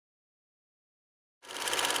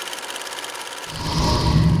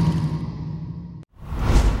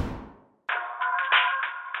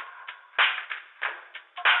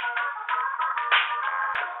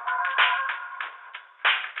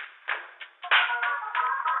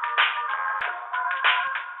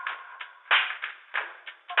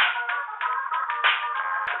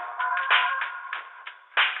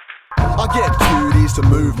get cuties to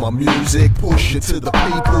move my music, push it to the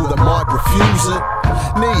people that might refuse it.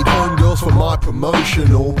 Need homegirls for my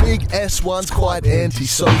promotional, big S1's quite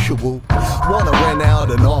anti-sociable. Wanna rent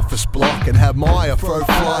out an office block and have Maya throw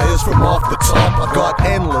flyers from off the top. I got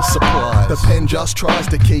endless supplies. The pen just tries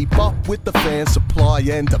to keep up with the fan supply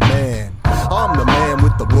and demand. I'm the man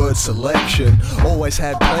with the word selection, always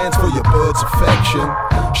had plans for your bird's affection.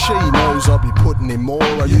 She knows I'll be putting in more,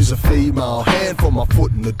 I use a female hand for my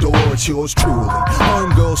foot in the door. It's yours truly,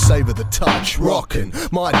 homegirls savor the touch, rockin'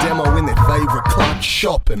 my demo in their favourite clutch,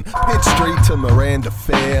 shopping Pitt Street to Miranda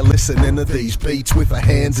Fair, listening to these beats with her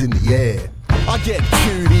hands in the air. I get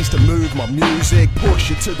cuties to move my music,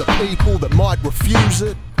 push it to the people that might refuse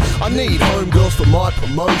it. I need homegirls for my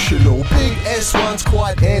promotional, big S1's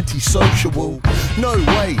quite anti-sociable. No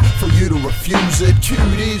way for you to refuse it,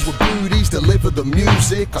 cuties with booties deliver the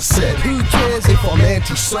music. I said, who cares if I'm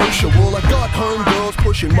anti-sociable? I got homegirls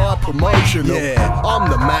pushing my promotional. Yeah, I'm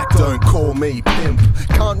the Mac, don't call me pimp.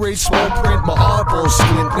 Can't read small print, my eyeballs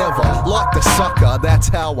squint. Never like the sucker, that's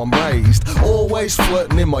how I'm raised. Always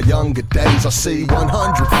flirting in my younger days. I see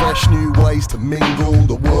 100 fresh new ways to mingle.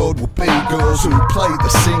 The world will be girls who play the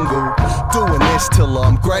single. Doing this till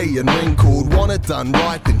I'm grey and wrinkled. Want it done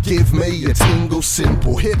right, then give me a tingle.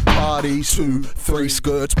 Simple hit parties, 2, 3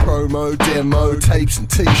 skirts, promo, demo, tapes and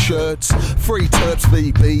t-shirts. Free terps,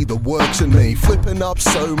 VB, the works in me. Flipping up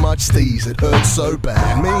so much steez, it hurts so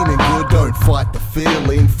bad. Meaning good, don't fight the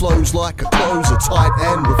feeling. Flows like a closer, tight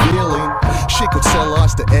and revealing. She could sell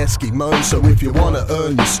ice to Eskimos, so if you wanna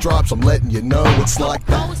earn your stripes, I'm letting you know it's like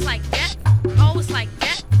that. Always like that, always like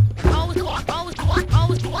that.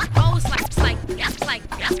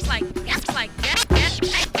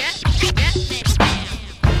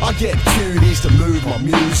 I get cuties to move my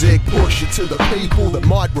music, push it to the people that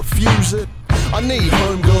might refuse it. I need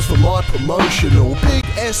homegirls for my promotional, big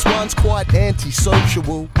S1's quite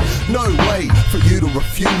anti-sociable. No way for you to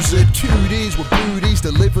refuse it, cuties with booties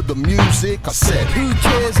deliver the music. I said, who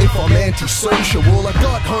cares if I'm anti-sociable? I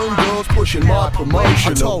got homegirls pushing my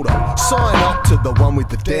promotional. I told her, sign up to the one with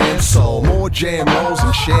the damn soul. More jam rolls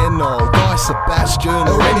and Chanel, Guy Sebastian,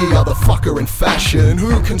 or any other fucker in fashion.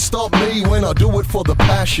 Who can stop me when I do it for the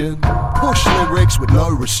passion? Push lyrics with no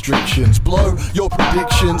restrictions, blow your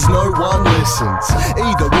predictions, no one listens.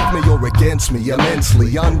 Either with me or against me,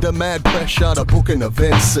 immensely under mad pressure to book an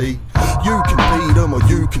event. See, you can beat them or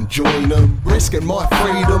you can join them, risking my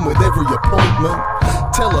freedom with every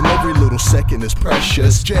appointment. Tell them every little second is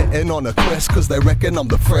precious, jetting on a quest cause they reckon I'm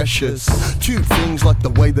the freshest. Cute things like the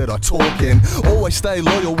way that I talkin', always stay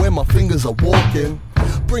loyal when my fingers are walking.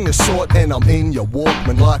 Bring a sword and I'm in your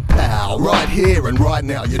Walkman like pow, right here and right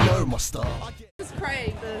now, you know my style. This is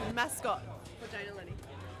Craig, the mascot for Jane&eleni.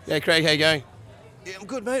 Yeah, Craig, how you going? Yeah, I'm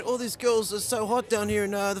good, mate. All these girls are so hot down here,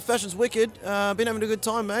 and the fashion's wicked. Been having a good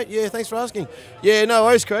time, mate. Yeah, thanks for asking. Yeah, no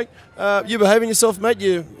worries, Craig. You behaving yourself, mate?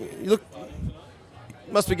 You look,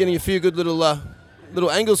 must be getting a few good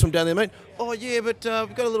little angles from down there, mate. Oh, yeah, but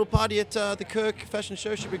we've got a little party at the Kirk fashion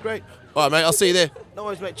show. Should be great. All right, mate, I'll see you there. No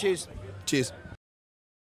worries, mate. Cheers. Cheers.